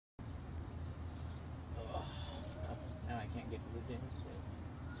get lived in.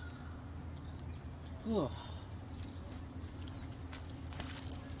 Oh.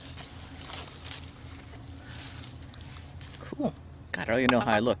 Cool. God, I don't even know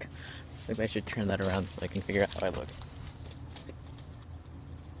how I look. Maybe I should turn that around so I can figure out how I look.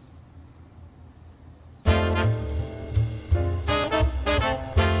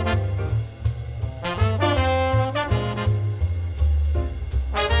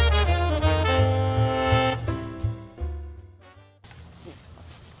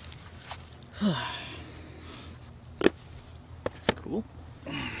 Cool.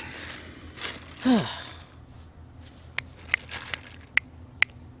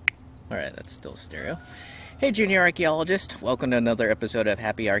 Alright, that's still stereo. Hey Junior Archaeologist, welcome to another episode of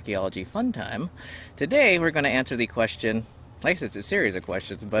Happy Archaeology Fun Time. Today we're going to answer the question, like I said, it's a series of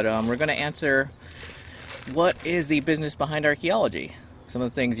questions, but we're going to answer what is the business behind archaeology? Some of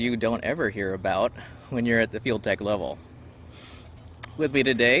the things you don't ever hear about when you're at the field tech level. With me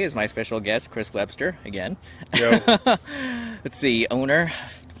today is my special guest, Chris Webster, again. Yo. Let's see, owner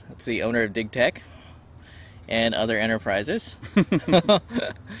of Dig Tech and other enterprises.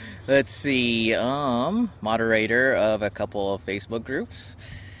 Let's see, moderator of a couple of Facebook groups.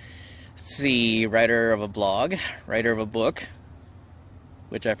 Let's see, writer of a blog, writer of a book,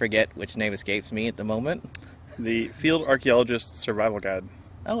 which I forget which name escapes me at the moment. The Field Archaeologist Survival Guide.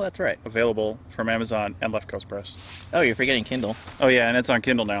 Oh, that's right. Available from Amazon and Left Coast Press. Oh, you're forgetting Kindle. Oh yeah, and it's on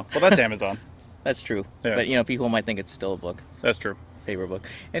Kindle now. Well, that's Amazon. That's true. Yeah. But, you know, people might think it's still a book. That's true. Paper book.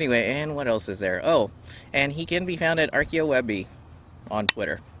 Anyway, and what else is there? Oh, and he can be found at ArchaeoWebby on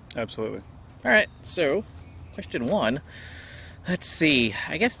Twitter. Absolutely. All right, so question one. Let's see.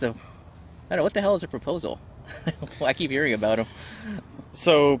 I guess I don't know, what the hell is a proposal? Well, I keep hearing about them.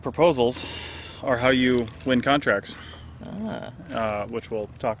 So proposals are how you win contracts, Ah. which we'll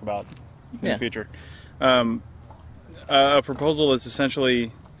talk about in Yeah. the future. A proposal is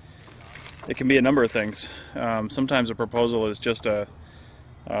essentially, it can be a number of things. Sometimes a proposal is just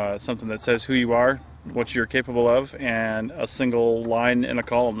something that says who you are, what you're capable of, and a single line in a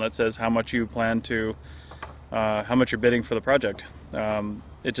column that says how much you plan to, how much you're bidding for the project.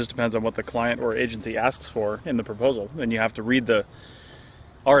 It just depends on what the client or agency asks for in the proposal, and you have to read the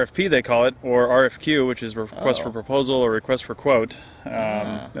RFP, they call it, or RFQ, which is request for proposal or request for quote.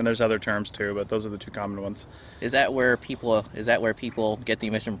 And there's other terms too, but those are the two common ones. Is that where people get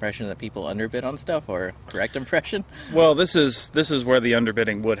the misimpression that people underbid on stuff, or correct impression? Well, this is where the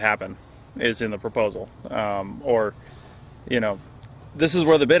underbidding would happen, is in the proposal, or this is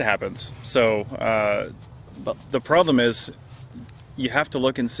where the bid happens. So But the problem is you have to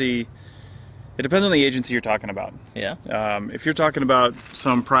look and see. It depends on the agency you're talking about. yeah. If you're talking about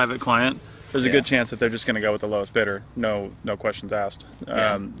some private client, there's a Yeah. good chance that they're just going to go with the lowest bidder, no questions asked.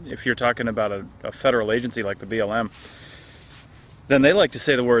 Yeah. If you're talking about a federal agency like the BLM, then they like to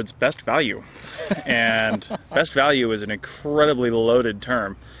say the words best value. And best value is an incredibly loaded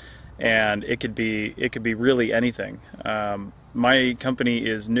term, and it could be really anything. My company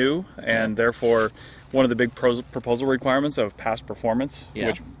is new, and therefore one of the big proposal requirements of past performance,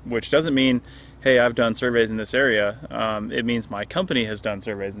 Yeah. which doesn't mean, hey, I've done surveys in this area. It means my company has done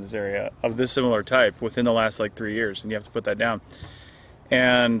surveys in this area of this similar type within the last 3 years, and you have to put that down.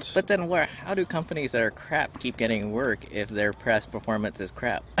 And But then how do companies that are crap keep getting work if their past performance is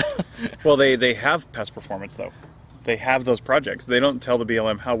crap? well, they have past performance though. They have those projects. They don't tell the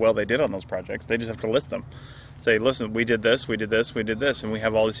BLM how well they did on those projects. They just have to list them. Say, listen, we did this, we did this, we did this, and we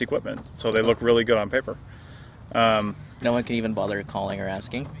have all this equipment. So they look really good on paper. No one can even bother calling or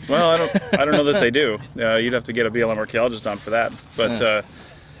asking. Well, I don't know that they do. You'd have to get a BLM archaeologist on for that. But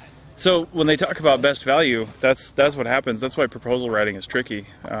so when they talk about best value, that's what happens. That's why proposal writing is tricky,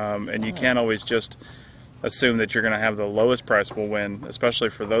 and you can't always just assume that you're going to have the lowest price will win,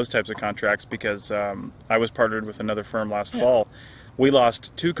 especially for those types of contracts. Because I was partnered with another firm last fall. We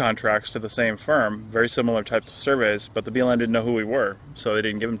lost 2 contracts to the same firm, very similar types of surveys, but the BLM didn't know who we were, so they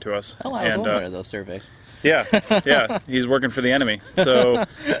didn't give them to us. Oh, I was on one of those surveys. Yeah, he's working for the enemy. So,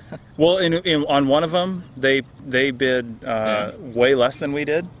 well, on one of them, they bid way less than we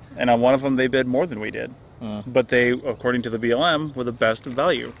did, and on one of them, they bid more than we did. But they, according to the BLM, were the best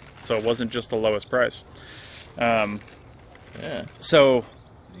value. So it wasn't just the lowest price. So,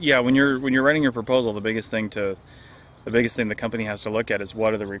 yeah, when you're writing your proposal, the biggest thing the company has to look at is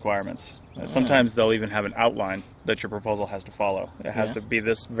what are the requirements. Sometimes they'll even have an outline that your proposal has to follow. It has to be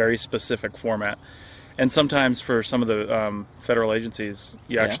this very specific format. And sometimes for some of the federal agencies,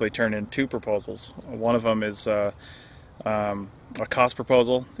 you actually turn in 2 proposals. One of them is a cost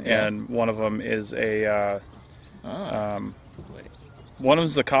proposal, and one of them is one of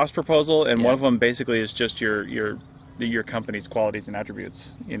them's a cost proposal, and one of them basically is just your your company's qualities and attributes.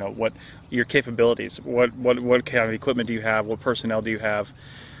 You know, what your capabilities, what kind of equipment do you have, what personnel do you have,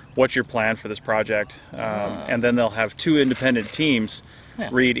 what's your plan for this project, and then they'll have two independent teams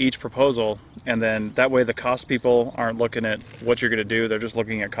read each proposal, and then that way the cost people aren't looking at what you're going to do, they're just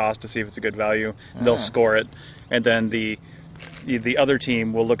looking at cost to see if it's a good value. They'll score it, and then the other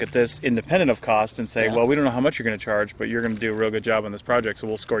team will look at this independent of cost and say, well, we don't know how much you're going to charge, but you're going to do a real good job on this project, so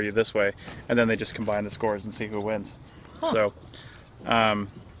we'll score you this way. And then they just combine the scores and see who wins. So when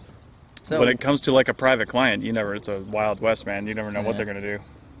it comes to like a private client, it's a wild west, man. You never know what they're going to do.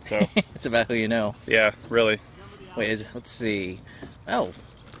 So it's about who you know. Yeah, really. Wait, let's see. Oh,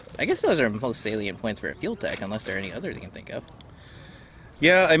 I guess those are most salient points for a field tech, unless there are any others you can think of.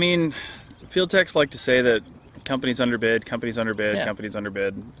 Yeah, I mean, field techs like to say that companies underbid, companies underbid,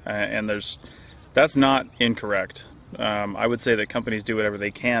 and that's not incorrect. I would say that companies do whatever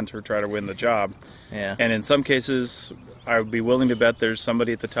they can to try to win the job. Yeah. And in some cases, I would be willing to bet there's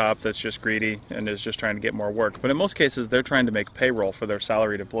somebody at the top that's just greedy and is just trying to get more work. But in most cases, they're trying to make payroll for their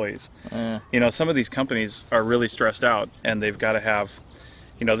salaried employees. Some of these companies are really stressed out, and they've got to have,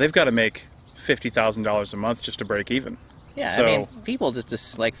 they've got to make $50,000 a month just to break even. Yeah, so, I mean, people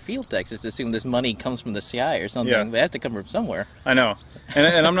just like field techs just assume this money comes from the sky or something. Yeah. But it has to come from somewhere. I know,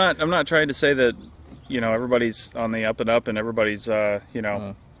 and I'm not trying to say that everybody's on the up and up and everybody's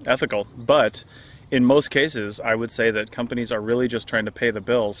ethical, but in most cases, I would say that companies are really just trying to pay the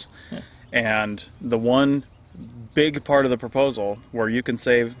bills, and the one big part of the proposal where you can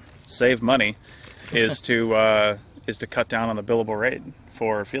save money is to cut down on the billable rate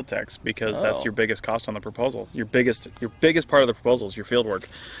for field techs, because that's your biggest cost on the proposal. Your biggest part of the proposal is your field work.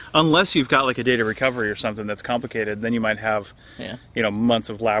 Unless you've got like a data recovery or something that's complicated, then you might have months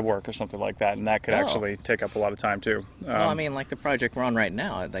of lab work or something like that, and that could actually take up a lot of time too. Well, I mean, like the project we're on right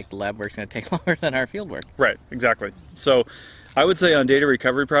now, like the lab work's going to take longer than our field work. Right, exactly. So I would say on data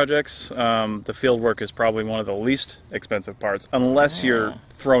recovery projects, the field work is probably one of the least expensive parts, unless you're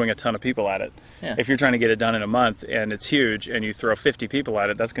throwing a ton of people at it. Yeah. If you're trying to get it done in a month and it's huge and you throw 50 people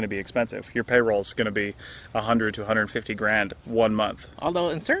at it, that's going to be expensive. Your payroll is going to be 100 to 150 grand 1 month. Although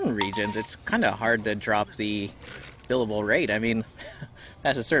in certain regions, it's kind of hard to drop the billable rate. I mean,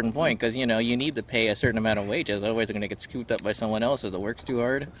 that's a certain point, because you need to pay a certain amount of wages, otherwise they're going to get scooped up by someone else if the work's too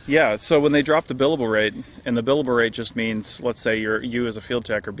hard. Yeah, so when they drop the billable rate, and the billable rate just means, let's say you as a field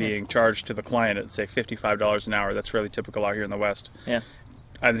tech are being charged to the client at, say, $55 an hour. That's fairly typical out here in the West. Yeah.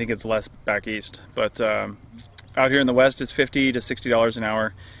 I think it's less back east, but out here in the West it's $50 to $60 an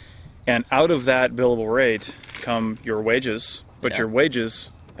hour, and out of that billable rate come your wages, but your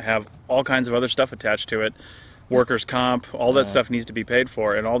wages have all kinds of other stuff attached to it. Workers' comp, all that stuff needs to be paid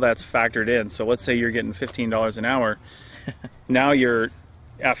for, and all that's factored in. So let's say you're getting $15 an hour. Now you're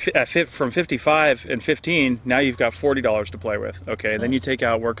from 55 and 15, now you've got $40 to play with. Okay, then you take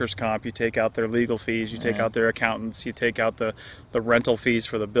out workers' comp, you take out their legal fees, you take out their accountants, you take out the rental fees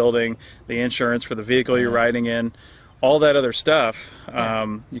for the building, the insurance for the vehicle you're riding in, all that other stuff.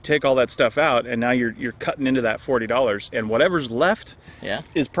 You take all that stuff out, and now you're cutting into that $40, and whatever's left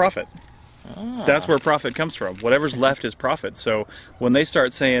is profit. That's where profit comes from. Whatever's left is profit. So when they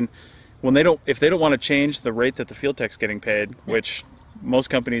start saying, if they don't want to change the rate that the field tech's getting paid, which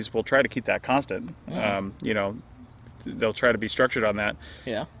most companies will try to keep that constant, they'll try to be structured on that.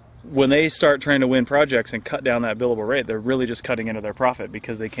 Yeah. When they start trying to win projects and cut down that billable rate, they're really just cutting into their profit,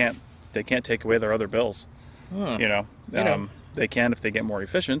 because they can't take away their other bills. They can if they get more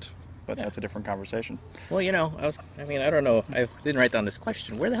efficient. But that's a different conversation. Well, I don't know. I didn't write down this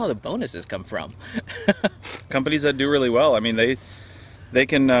question. Where the hell do bonuses come from? Companies that do really well. I mean, they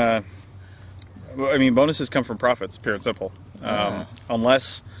can. Bonuses come from profits, pure and simple.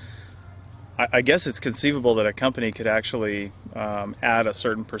 Unless, I guess it's conceivable that a company could actually add a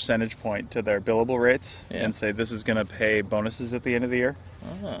certain percentage point to their billable rates and say this is going to pay bonuses at the end of the year,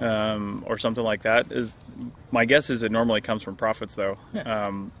 or something like that. My guess is it normally comes from profits, though.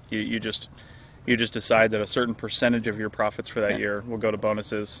 You just decide that a certain percentage of your profits for that year will go to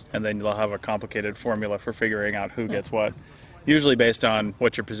bonuses, and then you'll have a complicated formula for figuring out who gets what. Usually based on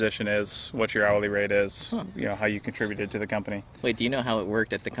what your position is, what your hourly rate is, how you contributed to the company. Wait, do you know how it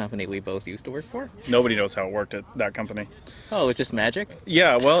worked at the company we both used to work for? Nobody knows how it worked at that company. Oh, it's just magic?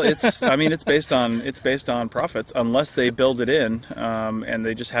 Yeah, well, it's based on profits, unless they build it in and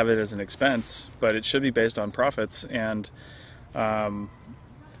they just have it as an expense. But it should be based on profits, and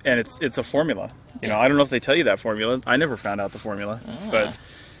it's a formula. I don't know if they tell you that formula. I never found out the formula, but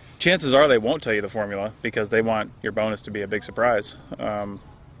chances are they won't tell you the formula, because they want your bonus to be a big surprise. I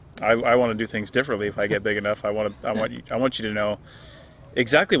want to do things differently if I get big enough. I want you to know,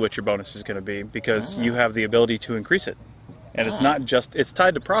 exactly what your bonus is going to be, because you have the ability to increase it. And it's not just, it's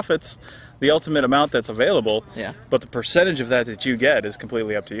tied to profits, the ultimate amount that's available, but the percentage of that you get is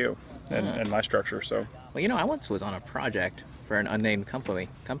completely up to you and my structure. So, well, you know, I once was on a project for an unnamed company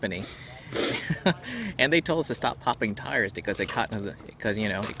and they told us to stop popping tires because they cut into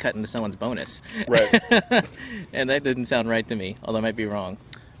it cut into someone's bonus. Right. And that didn't sound right to me, although I might be wrong.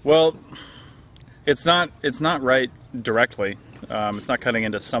 Well, it's not right directly. It's not cutting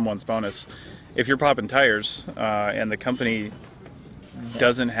into someone's bonus. If you're popping tires and the company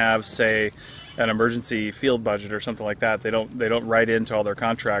doesn't have, say, an emergency field budget or something like that, they don't write into all their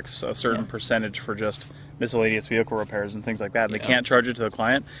contracts a certain percentage for just miscellaneous vehicle repairs and things like that. And they can't charge it to the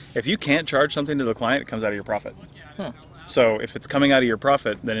client. If you can't charge something to the client, it comes out of your profit. So if it's coming out of your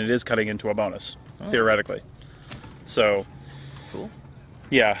profit, then it is cutting into a bonus, theoretically. So, cool.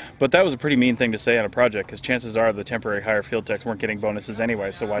 Yeah, but that was a pretty mean thing to say on a project, because chances are the temporary hire field techs weren't getting bonuses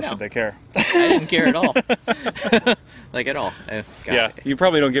anyway, so why should they care? I didn't care at all. Like, at all. You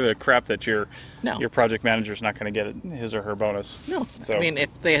probably don't give a crap that your project manager's not going to get his or her bonus. No. So, I mean, if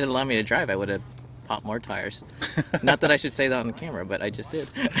they had allowed me to drive, I would have popped more tires. Not that I should say that on the camera, but I just did.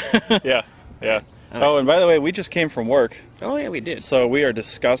 Yeah. Oh, and by the way, we just came from work. Oh, yeah, we did. So we are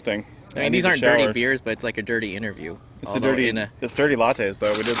disgusting. I mean, these aren't dirty beers, but it's like a dirty interview. It's dirty lattes,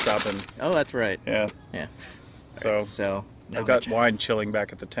 though. We did stop in. Oh, that's right. Yeah. So, right, so I've got wine chilling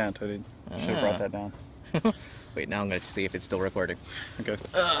back at the tent. I should have brought that down. Wait, now I'm going to see if it's still recording. Okay.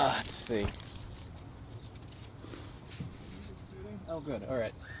 Let's see. Oh, good. All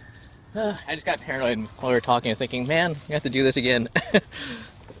right. I just got paranoid while we were talking. I was thinking, man, you have to do this again.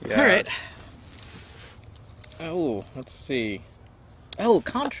 All right. Oh, let's see. Oh,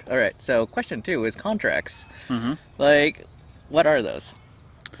 all right, so question 2 is contracts. Like, what are those?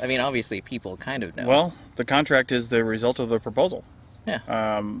 I mean, obviously, people kind of know. Well, the contract is the result of the proposal.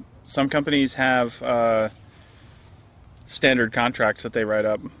 Yeah. Some companies have standard contracts that they write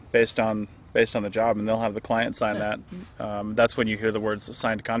up based on the job, and they'll have the client sign that. That's when you hear the words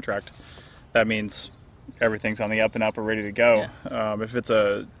signed contract. That means everything's on the up and up or ready to go. If it's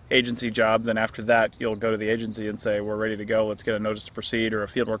a agency job, then after that you'll go to the agency and say, we're ready to go, let's get a notice to proceed or a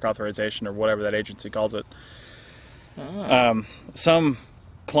fieldwork authorization or whatever that agency calls it. Some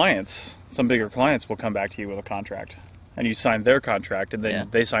bigger clients will come back to you with a contract, and you sign their contract, and then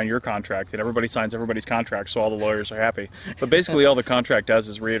they sign your contract, and everybody signs everybody's contract, so all the lawyers are happy. But basically all the contract does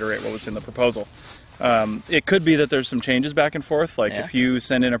is reiterate what was in the proposal. It could be that there's some changes back and forth, like if you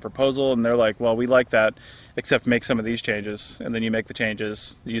send in a proposal and they're like, well, we like that, except make some of these changes, and then you make the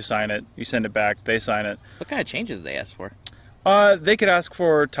changes, you sign it, you send it back, they sign it. What kind of changes do they ask for? They could ask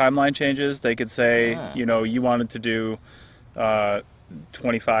for timeline changes. They could say, you wanted to do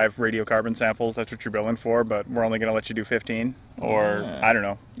 25 radiocarbon samples, that's what you're billing for, but we're only going to let you do 15, or I don't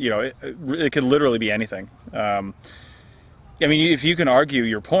know. It could literally be anything. I mean, if you can argue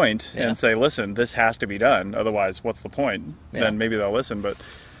your point and say, listen, this has to be done, otherwise what's the point, then maybe they'll listen. But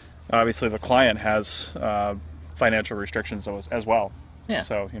obviously the client has financial restrictions as well.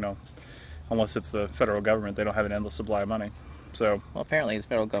 So, unless it's the federal government, they don't have an endless supply of money. So, well, apparently the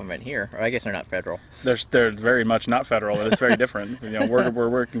federal government here, or I guess they're not federal. They're very much not federal, and it's very different. We're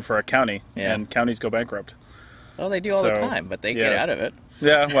working for a county, and counties go bankrupt. Well, they do all the time, but they get out of it.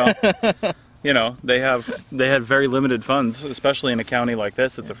 Yeah, well... they had very limited funds, especially in a county like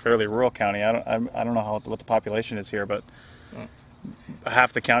this. It's a fairly rural county. I don't know what the population is here, but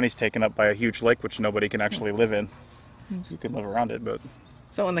half the county's taken up by a huge lake, which nobody can actually live in. You can live around it, but...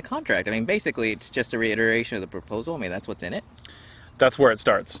 So in the contract, I mean, basically it's just a reiteration of the proposal. I mean, that's what's in it? That's where it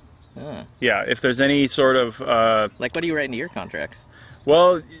starts. Yeah, if there's any sort of... like, what do you write into your contracts?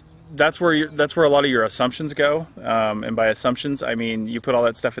 Well... That's where a lot of your assumptions go, and by assumptions I mean you put all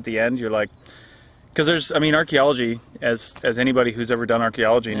that stuff at the end. You're like, because archaeology, as anybody who's ever done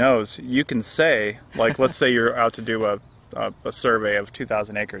archaeology knows, you can say, like, let's say you're out to do a survey of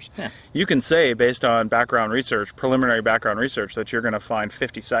 2,000 acres. You can say, based on preliminary background research, that you're going to find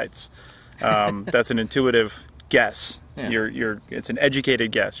 50 sites. That's an intuitive guess. It's an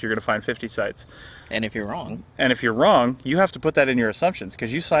educated guess. You're going to find 50 sites. And if you're wrong, you have to put that in your assumptions,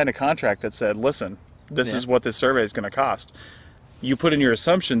 because you signed a contract that said, listen, this is what this survey is going to cost. You put in your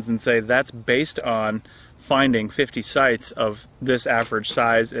assumptions and say that's based on finding 50 sites of this average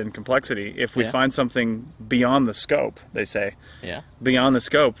size and complexity. If we find something beyond the scope, they say, beyond the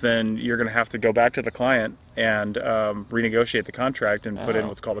scope, then you're going to have to go back to the client and renegotiate the contract and put in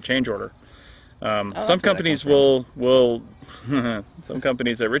what's called a change order. Some companies will some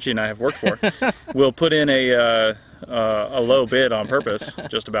companies that Richie and I have worked for will put in a low bid on purpose,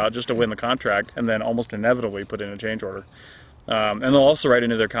 just to win the contract, and then almost inevitably put in a change order. And they'll also write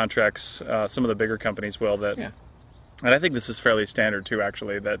into their contracts, some of the bigger companies will, that, Yeah. and I think this is fairly standard too,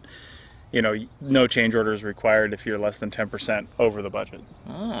 actually, that, no change order is required if you're less than 10% over the budget.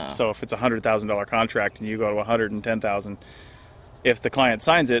 Ah. So if it's a $100,000 contract and you go to 110,000, if the client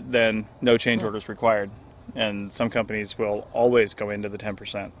signs it, then no change order is required. And some companies will always go into the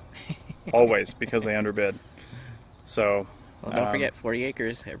 10%, always, because they underbid. So, Well, don't forget 40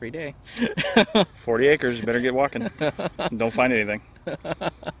 acres every day. 40 acres, you better get walking. Don't find anything.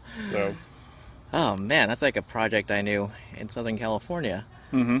 So, Oh man, that's like a project I knew in Southern California.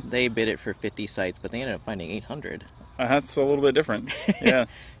 mm-hmm. They bid it for 50 sites, but they ended up finding 800. That's a little bit different. Yeah.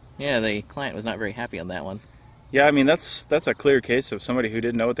 Yeah, the client was not very happy on that one. Yeah, I mean, that's a clear case of somebody who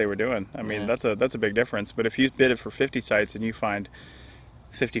didn't know what they were doing. I mean, Yeah. that's a big difference. But if you bid it for 50 sites and you find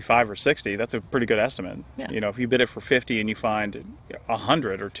 55 or 60, that's a pretty good estimate. Yeah. If you bid it for 50 and you find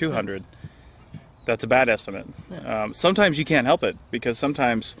 100 or 200, that's a bad estimate. Yeah. Sometimes you can't help it, because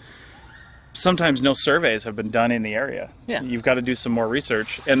sometimes no surveys have been done in the area. Yeah. You've got to do some more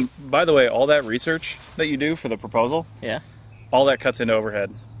research. And by the way, all that research that you do for the proposal, Yeah. all that cuts into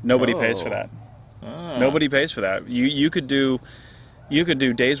overhead. Nobody pays for that. Ah. Nobody pays for that. You could do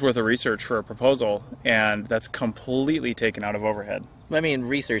days worth of research for a proposal, and that's completely taken out of overhead. I mean,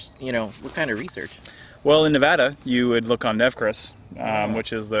 research, what kind of research? Well, in Nevada, you would look on NevCris,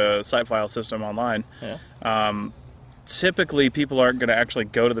 which is the site file system online. Yeah. Typically, people aren't going to actually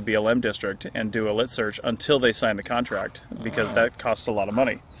go to the BLM district and do a lit search until they sign the contract, because that costs a lot of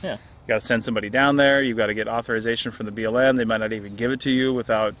money. Yeah. You got to send somebody down there. You've got to get authorization from the BLM. They might not even give it to you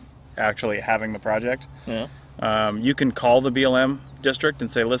without actually having the project. Yeah. You can call the BLM district and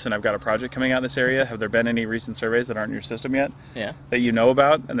say, listen, I've got a project coming out in this area. Have there been any recent surveys that aren't in your system yet Yeah. that you know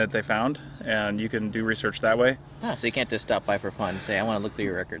about and that they found? And you can do research that way. Ah, so you can't just stop by for fun and say, I want to look through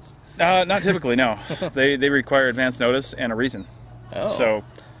your records. Not typically, no. They require advance notice and a reason. Oh. So,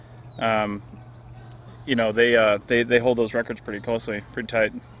 they hold those records pretty closely, pretty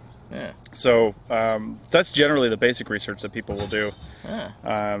tight. Yeah. So that's generally the basic research that people will do.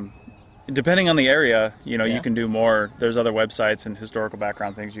 Ah. Depending on the area, Yeah. you can do more. There's other websites and historical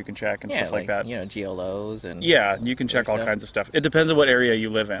background things you can check and Yeah, stuff like that. GLOs and... Yeah, you can check all stuff. kinds of stuff. It depends on what area you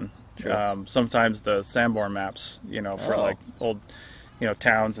live in. Sure. Sometimes the Sanborn maps, for Oh. like old,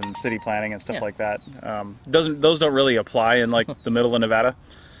 towns and city planning and stuff Yeah. like that. Those don't really apply in like the middle of Nevada.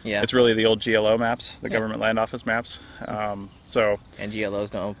 Yeah. It's really the old GLO maps, the Yeah. government land office maps. And GLOs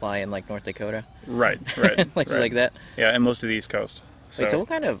don't apply in like North Dakota? Right. Places right. like that? Yeah, and most of the East Coast. So what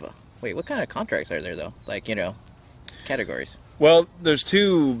kind of contracts are there though? Like, categories? Well, there's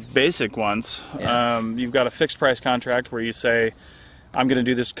two basic ones. Yeah. You've got a fixed price contract where you say, I'm going to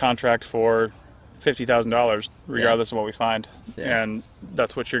do this contract for $50,000 regardless of what we find. Yeah. And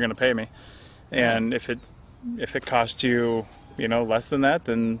that's what you're going to pay me. And if it costs you, less than that,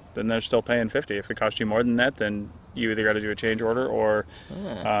 then they're still paying 50. If it costs you more than that, then you either got to do a change order or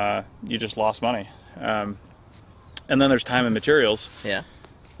you just lost money. And then there's time and materials. Yeah.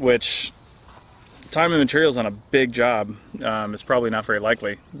 Which time and materials on a big job is probably not very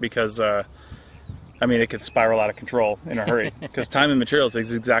likely, because it could spiral out of control in a hurry. Because time and materials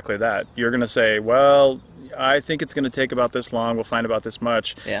is exactly that. You're going to say, well, I think it's going to take about this long, we'll find about this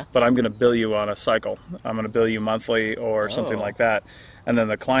much, Yeah. but I'm going to bill you on a cycle. I'm going to bill you monthly or something like that. And then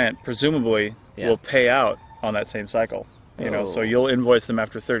the client presumably will pay out on that same cycle. So you'll invoice them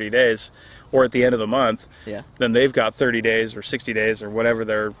after 30 days or at the end of the month. Yeah. Then they've got 30 days or 60 days or whatever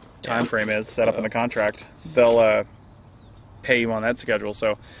their time frame is set up in the contract. They'll pay you on that schedule.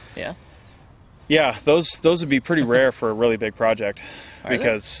 So yeah, those would be pretty rare for a really big project.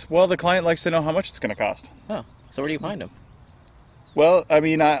 Because, well, the client likes to know how much it's going to cost. Oh, so where do you find them? Well,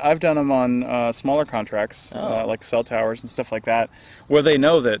 I've done them on smaller contracts, like cell towers and stuff like that, where they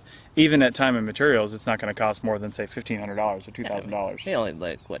know that even at time and materials, it's not going to cost more than, say, $1,500 or $2,000.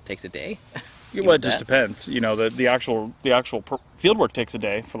 Only takes a day. Well, it just depends. The actual field work takes a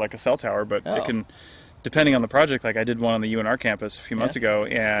day for like a cell tower, but it can, depending on the project. Like I did one on the UNR campus a few months ago,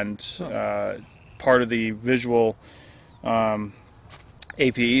 and part of the visual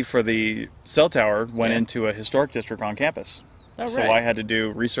APE for the cell tower went into a historic district on campus. Oh, so I had to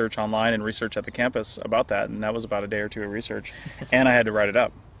do research online and research at the campus about that, and that was about a day or two of research, and I had to write it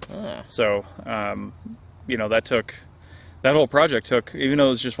up. So, that whole project took, even though it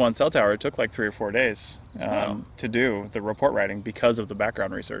was just one cell tower, it took like 3 or 4 days to do the report writing because of the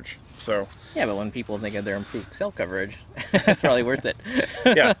background research. So yeah, but when people think of their improved cell coverage, it's probably worth it.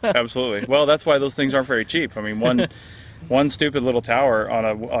 Yeah, absolutely. Well, that's why those things aren't very cheap. I mean, one stupid little tower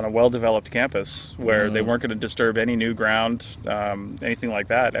on a well-developed campus where they weren't going to disturb any new ground, anything like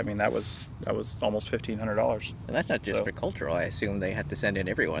that. I mean, that was almost $1,500. And that's not just for cultural. I assume they had to send in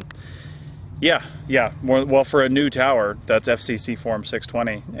everyone. Yeah. Well, for a new tower, that's FCC Form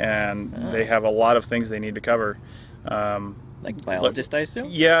 620, and they have a lot of things they need to cover. Like biologist, I assume?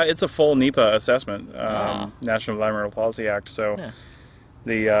 Yeah, it's a full NEPA assessment, National Environmental Policy Act. So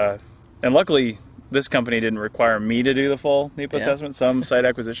and luckily, this company didn't require me to do the full NEPA assessment. Some site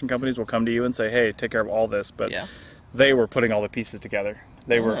acquisition companies will come to you and say, hey, take care of all this, but they were putting all the pieces together.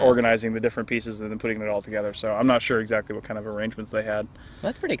 They were organizing the different pieces and then putting it all together. So I'm not sure exactly what kind of arrangements they had.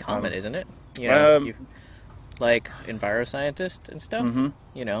 That's pretty common, isn't it? You know, like enviroscientists and stuff,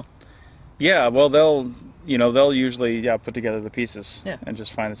 you know. Yeah, well, they'll usually put together the pieces and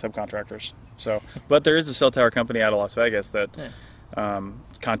just find the subcontractors. So, but there is a cell tower company out of Las Vegas that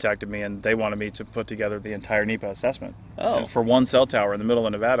contacted me, and they wanted me to put together the entire NEPA assessment for one cell tower in the middle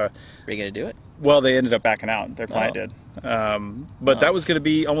of Nevada. Were you going to do it? Well, they ended up backing out. Their client did, but that was going to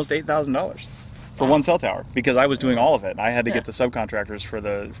be almost $8,000 for one cell tower because I was doing all of it. I had to get the subcontractors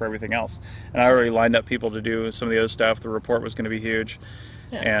for everything else, and I already lined up people to do some of the other stuff. The report was going to be huge,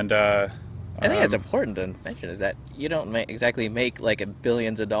 and I think it's important to mention is that you don't exactly make like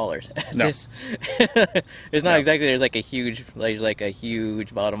billions of dollars. No. There's not exactly there's like a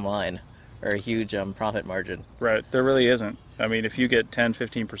huge bottom line or a huge profit margin. Right, there really isn't. I mean, if you get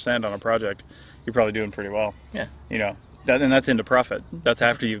 10-15% on a project, you're probably doing pretty well. Yeah. You know, and that's into profit. That's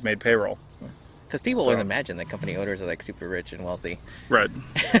after you've made payroll. Because people always imagine that company owners are like super rich and wealthy. Right.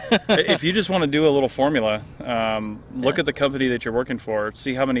 If you just want to do a little formula, look at the company that you're working for,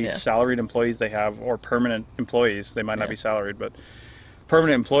 see how many salaried employees they have or permanent employees. They might not be salaried, but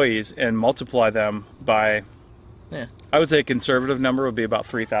permanent employees, and multiply them by, I would say a conservative number would be about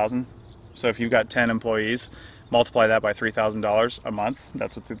 3,000. So if you've got 10 employees, multiply that by $3,000 a month.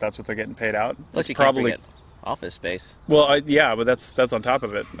 That's what they're getting paid out. Plus you can't forget office space. Well, but that's on top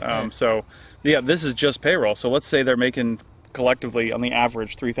of it. So this is just payroll. So let's say they're making collectively on the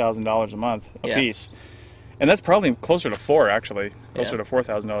average $3,000 a month a piece, and that's probably closer to closer to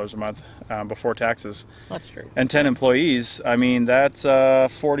 $4,000 a month before taxes. That's true. And 10 employees, I mean that's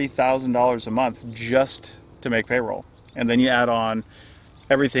 $40,000 a month just to make payroll, and then you add on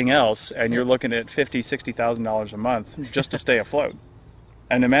everything else, and you're looking at $50,000-$60,000 a month just to stay afloat.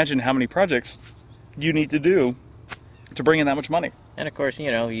 And imagine how many projects you need to do to bring in that much money. And of course,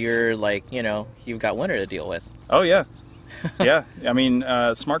 you're like, you've got winter to deal with. Oh yeah. I mean,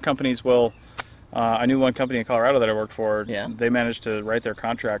 smart companies will, I knew one company in Colorado that I worked for, they managed to write their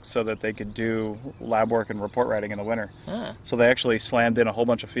contracts so that they could do lab work and report writing in the winter. So they actually slammed in a whole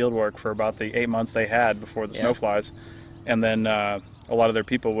bunch of field work for about the 8 months they had before the snow flies. And then a lot of their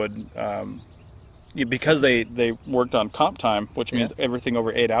people would, because they worked on comp time, which means everything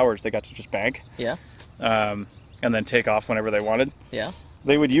over 8 hours, they got to just bank. And then take off whenever they wanted.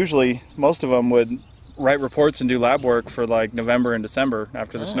 They would usually, most of them would write reports and do lab work for like November and December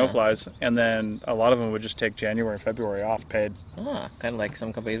after the snow flies, and then a lot of them would just take January and February off paid. Kind of like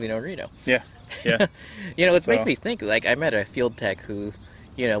some companies we know in Reno. Yeah. It makes me think, like I met a field tech who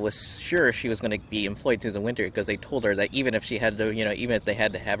was sure she was going to be employed through the winter because they told her that even if she had to, even if they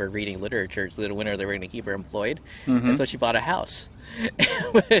had to have her reading literature through the winter, they were going to keep her employed. And so she bought a house.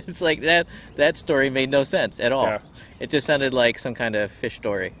 It's like that story made no sense at all. It just sounded like some kind of fish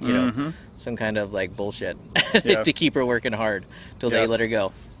story, some kind of like bullshit to keep her working hard till they let her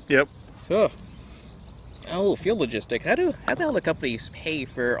go. Oh, field logistics. How the hell do companies pay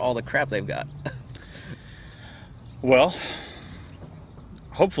for all the crap they've got? Well,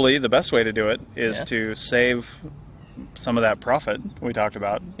 hopefully the best way to do it is to save some of that profit we talked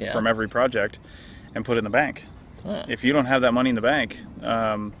about from every project and put it in the bank. If you don't have that money in the bank,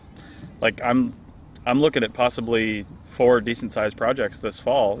 like I'm looking at possibly 4 decent sized projects this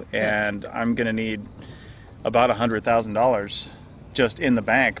fall, and I'm going to need about $100,000 just in the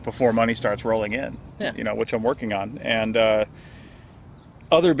bank before money starts rolling in, which I'm working on. And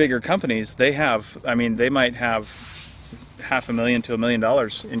other bigger companies, they might have $500,000 to $1 million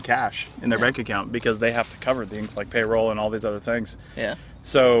in cash in their bank account because they have to cover things like payroll and all these other things.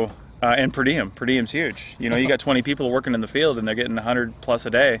 So, and per diem's huge. You got 20 people working in the field and they're getting 100 plus a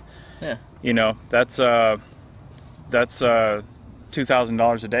day. That's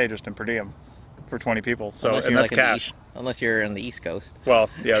 $2,000 a day just in per diem for 20 people. So, and that's cash. Unless you're on the East Coast. Well,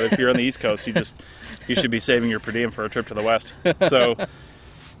 if you're on the East Coast, you should be saving your per diem for a trip to the West. So,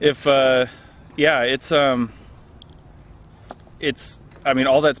 if all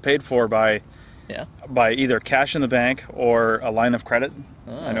that's paid for by either cash in the bank or a line of credit.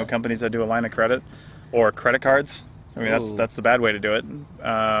 I know companies that do a line of credit or credit cards. I mean, that's the bad way to do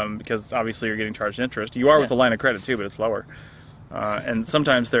it, because obviously you're getting charged interest. You are with a line of credit too, but it's lower. And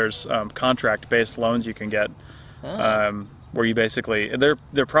sometimes there's contract-based loans you can get, where you basically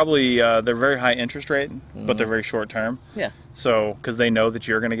they're probably they're very high interest rate, but they're very short term. Yeah. So because they know that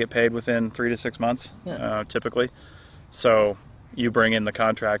you're going to get paid within 3 to 6 months, typically. So you bring in the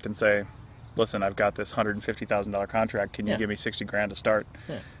contract and say, listen, I've got this $150,000 contract. Can you give me 60 grand to start?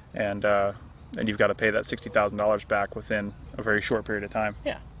 Yeah. And you've got to pay that $60,000 back within a very short period of time.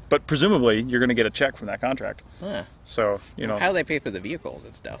 Yeah. But presumably, you're going to get a check from that contract. Yeah. So, you know. How do they pay for the vehicles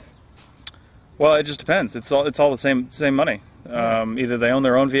and stuff? Well, it just depends. It's all the same money. Either they own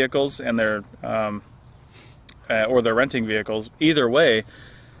their own vehicles and they're or they're renting vehicles. Either way,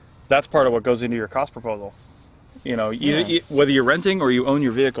 that's part of what goes into your cost proposal. You know, whether you're renting or you own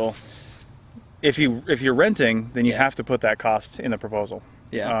your vehicle, if you're renting, then you have to put that cost in the proposal.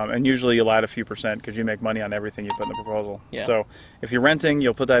 Yeah. And usually you'll add a few percent because you make money on everything you put in the proposal. Yeah. So if you're renting,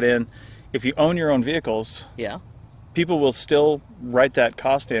 you'll put that in. If you own your own vehicles, people will still write that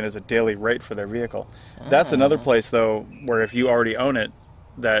cost in as a daily rate for their vehicle. That's another place, though, where if you already own it,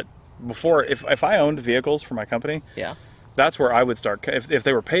 that before, if I owned vehicles for my company, that's where I would start. If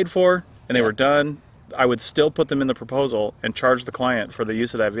they were paid for and they were done, I would still put them in the proposal and charge the client for the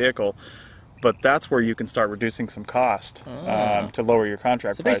use of that vehicle. But that's where you can start reducing some cost to lower your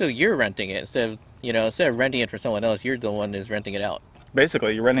contract price. So basically, you're renting it instead of renting it for someone else. You're the one who's renting it out.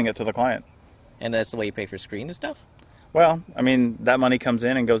 Basically, you're renting it to the client. And that's the way you pay for screen and stuff. Well, I mean, that money comes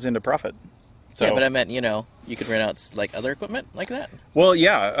in and goes into profit. So, yeah, but I meant, you could rent out like other equipment like that. Well,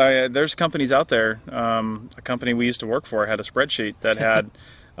 yeah, there's companies out there. A company we used to work for had a spreadsheet that had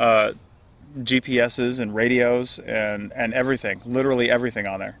GPSs and radios and everything, literally everything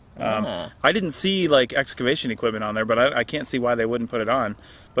on there. I didn't see like excavation equipment on there, but I can't see why they wouldn't put it on.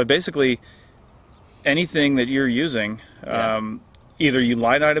 But basically, anything that you're using, either you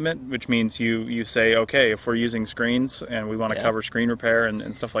line item it, which means you say, okay, if we're using screens and we want to cover screen repair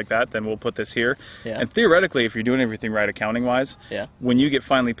and stuff like that, then we'll put this here. And theoretically, if you're doing everything right accounting-wise, when you get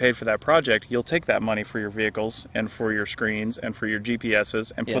finally paid for that project, you'll take that money for your vehicles and for your screens and for your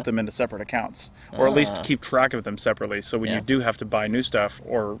GPSs and put them into separate accounts, or at least keep track of them separately. So when you do have to buy new stuff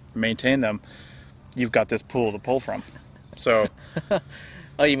or maintain them, you've got this pool to pull from. So.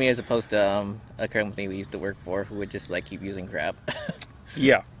 Oh, you mean as opposed to a company we used to work for who would just like keep using crap?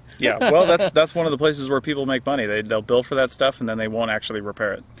 Yeah. Well, that's one of the places where people make money. They'll bill for that stuff and then they won't actually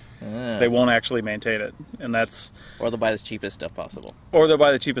repair it. They won't actually maintain it, and that's. Or they'll buy the cheapest stuff possible.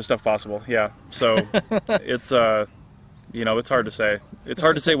 Yeah. So it's it's hard to say. It's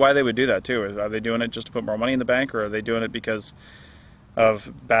hard to say why they would do that too. Are they doing it just to put more money in the bank, or are they doing it because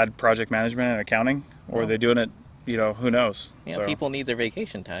of bad project management and accounting, or are they doing it? Who knows? Yeah, so. People need their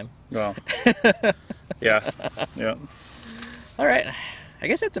vacation time. Well, yeah. All right. I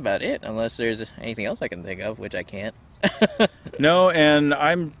guess that's about it, unless there's anything else I can think of, which I can't. No, and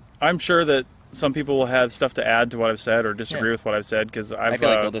I'm sure that some people will have stuff to add to what I've said or disagree with what I've said, because I feel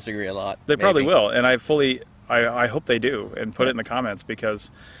like they'll disagree a lot. They probably will, and I hope they do, and put it in the comments,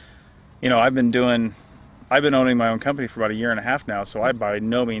 because I've been owning my own company for about 1.5 years now, so I by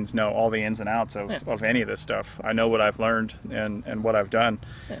no means know all the ins and outs of any of this stuff. I know what I've learned and what I've done,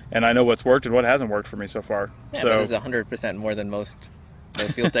 and I know what's worked and what hasn't worked for me so far. Yeah, but it's 100% more than most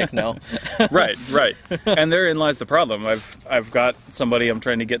field techs know. Right. And therein lies the problem. I've got somebody I'm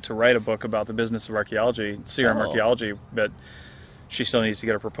trying to get to write a book about the business of archaeology, archaeology, but she still needs to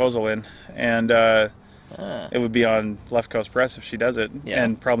get a proposal in, and it would be on Left Coast Press if she does it,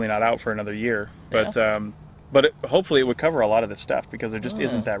 and probably not out for another year. But hopefully it would cover a lot of this stuff, because there just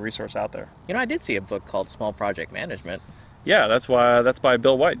isn't that resource out there. I did see a book called Small Project Management. Yeah, that's by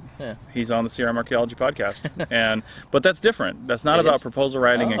Bill White. Yeah. He's on the CRM Archaeology podcast. But that's different. That's not about proposal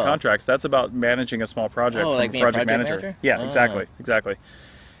writing and contracts. That's about managing a small project from like a project manager. Yeah, exactly.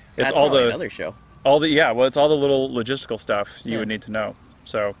 It's all another show. It's all the little logistical stuff you would need to know.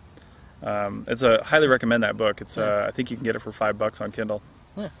 So highly recommend that book. It's I think you can get it for $5 on Kindle.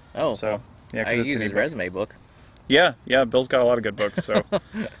 Yeah. Oh, so yeah, I use his resume book. Yeah, Bill's got a lot of good books. So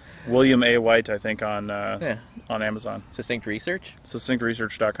William A. White, I think, on Amazon. Succinct Research?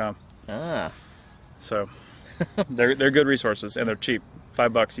 SuccinctResearch.com. Ah. So they're good resources, and they're cheap.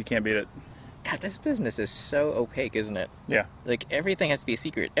 $5, you can't beat it. God, this business is so opaque, isn't it? Yeah. Like, everything has to be a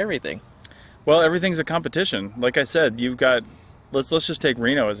secret. Everything. Well, everything's a competition. Like I said, you've got. Let's just take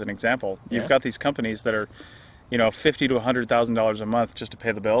Reno as an example. You've got these companies that are, $50,000 to $100,000 a month just to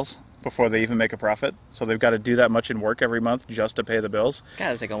pay the bills. before they even make a profit. So they've got to do that much in work every month just to pay the bills.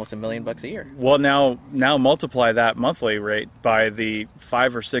 God, it's like almost $1 million a year. Well, now multiply that monthly rate by the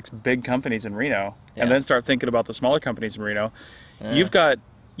 5 or 6 big companies in Reno, Yeah. and then start thinking about the smaller companies in Reno. You've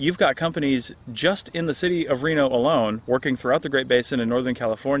got companies just in the city of Reno alone, working throughout the Great Basin in Northern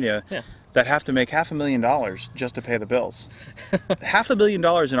California, Yeah. that have to make $500,000 just to pay the bills.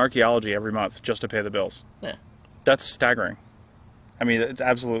 $500,000 in archaeology every month just to pay the bills. Yeah. That's staggering. I mean, it's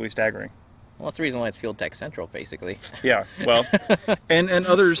absolutely staggering. Well, that's the reason why it's Field Tech Central, basically. Yeah, well, and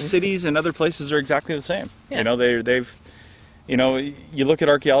other cities and other places are exactly the same. Yeah. You know, they've, you know, you look at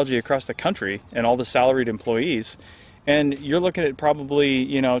archaeology across the country and all the salaried employees, and you're looking at probably,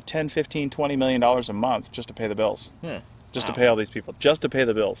 you know, $10, $15, $20 million a month just to pay the bills. Just to pay all these people, just to pay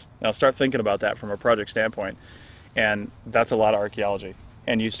the bills. Now start thinking about that from a project standpoint, and that's a lot of archaeology.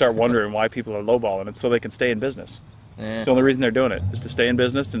 And you start wondering why people are lowballing it, so they can stay in business. It's the only reason they're doing it, is to stay in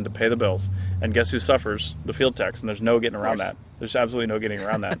business and to pay the bills. And guess who suffers? The field techs, and there's no getting around that. There's absolutely no getting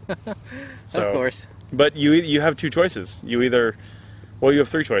around that. So, of course. But you have 2 choices. You either, well, you have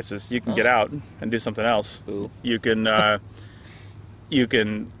 3 choices. You can get out and do something else. Ooh. You can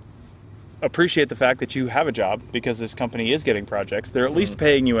appreciate the fact that you have a job because this company is getting projects. They're at least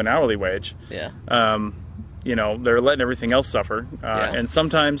paying you an hourly wage. Yeah. You know, they're letting everything else suffer. And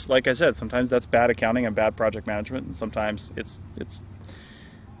sometimes, like I said, sometimes that's bad accounting and bad project management, and sometimes it's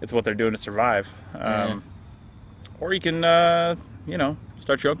what they're doing to survive. Or you can, you know,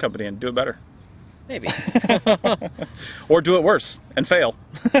 start your own company and do it better. Maybe. Or do it worse and fail.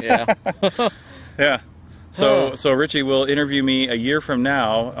 Yeah. Yeah. So Richie will interview me a year from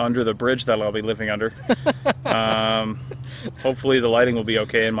now under the bridge that I'll be living under. Hopefully the lighting will be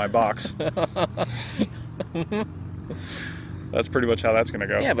okay in my box. That's pretty much how that's going to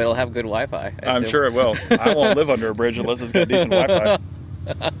go. Yeah, but it'll have good Wi-Fi. I'm sure it will. I won't live under a bridge unless it's got decent Wi-Fi.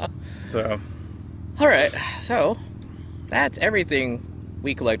 So. All right. So that's everything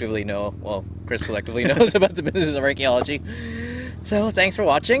we collectively know. Well, Chris collectively knows about the business of archaeology. So thanks for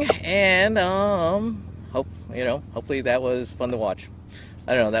watching, and hopefully that was fun to watch.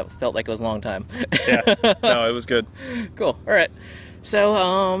 I don't know, that felt like it was a long time. Yeah, no, it was good. Cool. All right.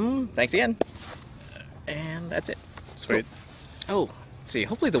 So, thanks again. And that's it. Sweet. Cool. Oh, let's see.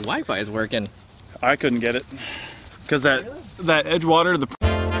 Hopefully the Wi-Fi is working. I couldn't get it because that Edgewater, the